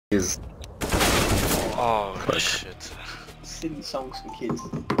is. Oh shit. Silly songs for kids.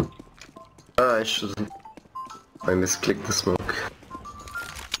 I shouldn't. I misclicked the smoke.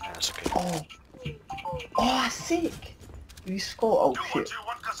 That's okay. Oh, oh, sick. You score. Oh shit.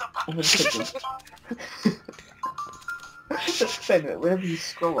 I'm gonna click them. Just saying that whenever you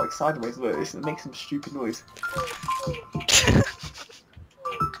scroll like sideways, look, it makes some stupid noise.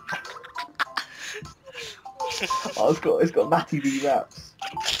 Oh, it's got Matty V raps.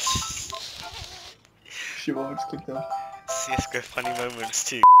 Shit, what just clicked on? CSGO funny moments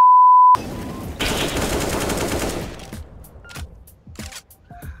too.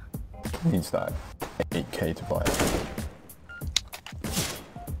 Needs like 8k to buy it.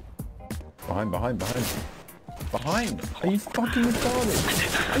 Behind. Behind! Are you fucking retarded?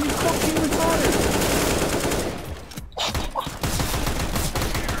 Are you fucking retarded?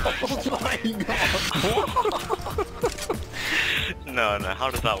 Oh my god! No, how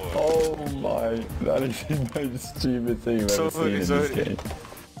did that work? Oh my, that is the most stupid thing I've ever seen in this game.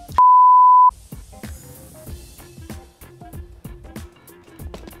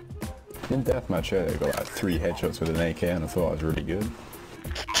 In deathmatch earlier, I got like 3 headshots with an AK and I thought I was really good.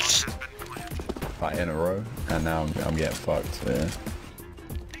 Like in a row, and now I'm getting fucked, yeah.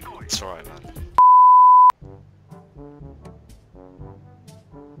 It's alright, man.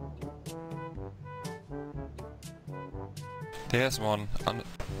 There's one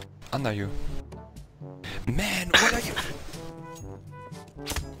under you. Man, what are you?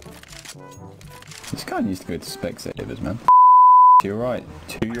 This guy needs to go to Specsavers, man. To your right.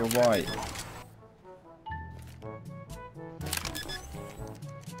 To your right.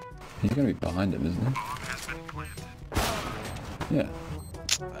 He's gonna be behind him, isn't he? Yeah.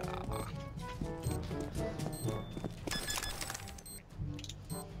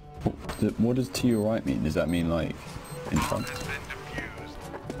 What does to your right mean? Does that mean like in front?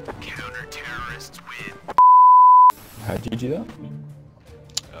 How did you do that?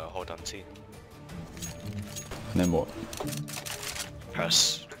 Hold on T. And then what?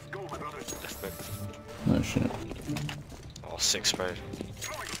 Press. Left click. Oh shit. Oh, 6 bro.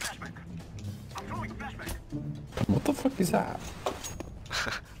 What the fuck is that?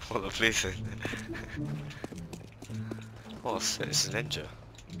 What the police thing? Oh, it's a ninja.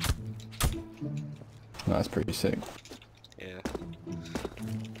 That's pretty sick. Yeah.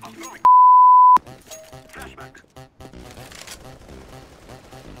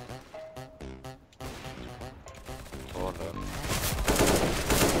 Oh no.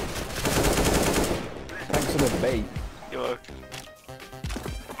 Thanks for the bait. You're okay.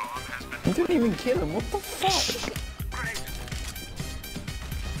 You didn't even kill him, what the fuck?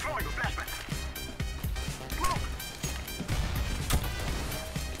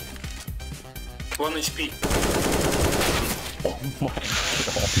 One HP. Oh my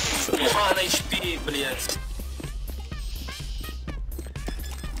god. 1 HP, блядь.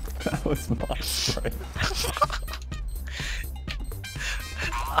 That was my spray.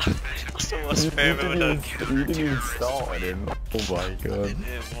 That's the worst spray I've ever done. You didn't even start on him. Oh my god. Did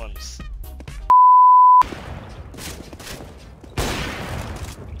it once.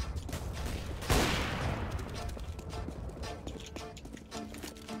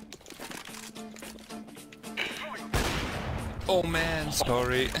 Oh man,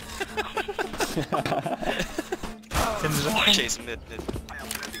 sorry. Oh, chase mid.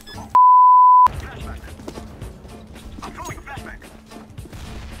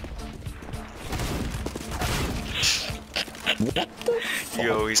 What the fuck?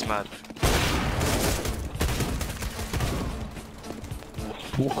 Yo, he's mad.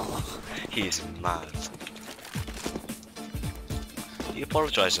 He is mad. He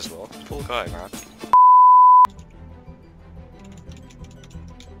apologised as well. Poor guy, man.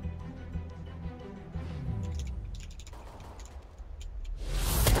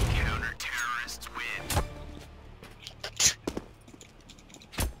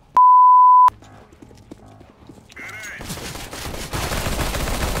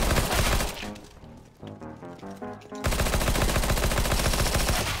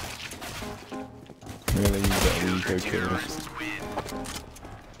 Really, you got Rico kills.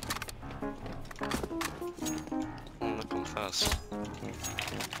 Look on first.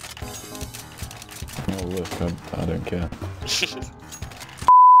 Oh look, I don't care.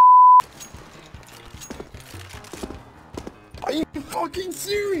 Are you fucking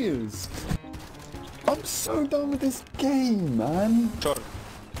serious? I'm so done with this game, man.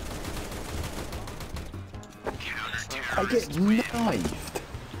 I get knifed.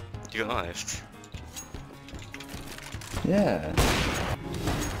 You got knifed? Yeah.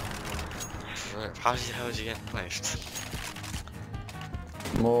 How did you get knifed?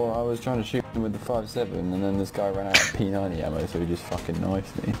 Well, I was trying to shoot him with the 5.7 and then this guy ran out of P90 ammo, so he just fucking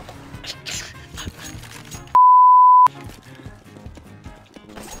knifed me.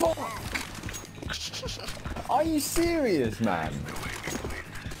 Fuck! Are you serious, man?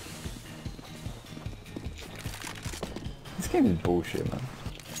 This game is bullshit, man.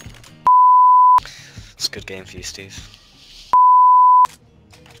 It's a good game for you, Steve.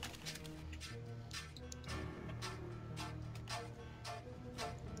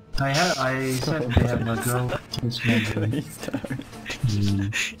 I said they have a girl. It's Please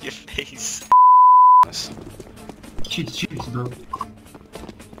don't. Your face. Nice. Cheats, bro.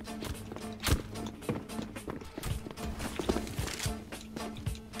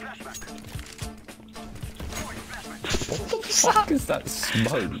 What the fuck is that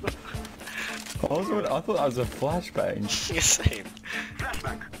smoke? I thought that was a flashbang. You're saying.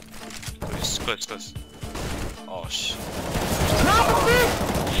 Close. Oh shit.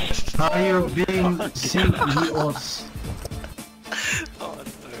 Are you being CEOs? Oh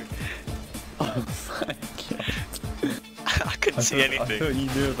no. Oh, thank you. I couldn't see I anything. thought you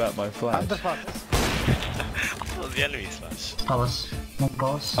knew about my flash. I thought the enemy's flash. Palace. No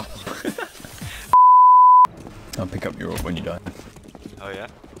palace. I'll pick up your orb when you die. Oh yeah?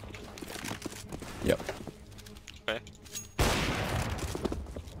 Yep. Okay.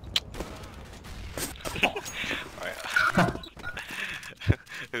 Alright.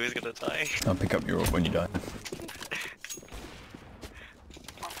 Who is gonna die? I'll pick up your orb when you die.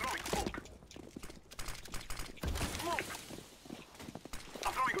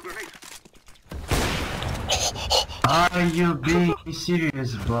 Are you being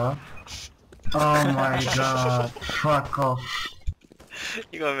serious, bro? Oh my god. Fuck off.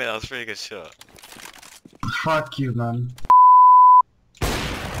 You gotta admit that was a pretty good shot. Fuck you, man.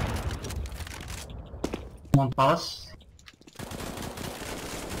 One palace.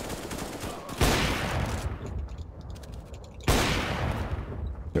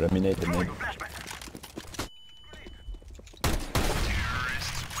 Let me nade the nade.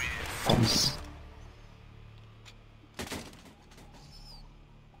 Palace.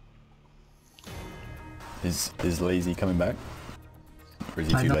 Is Lazy coming back? Or is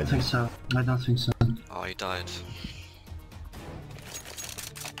he I too don't lazy? think so. I don't think so. Oh, he died.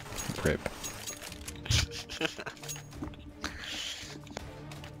 Rip.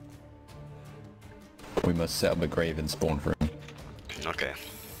 We must set up a grave and spawn for him. Okay.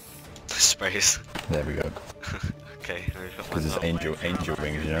 Sprays. There we go. Okay, let me put Because it's mine up. angel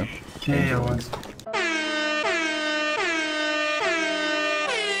wings, you know? Yeah, Angel one. wings.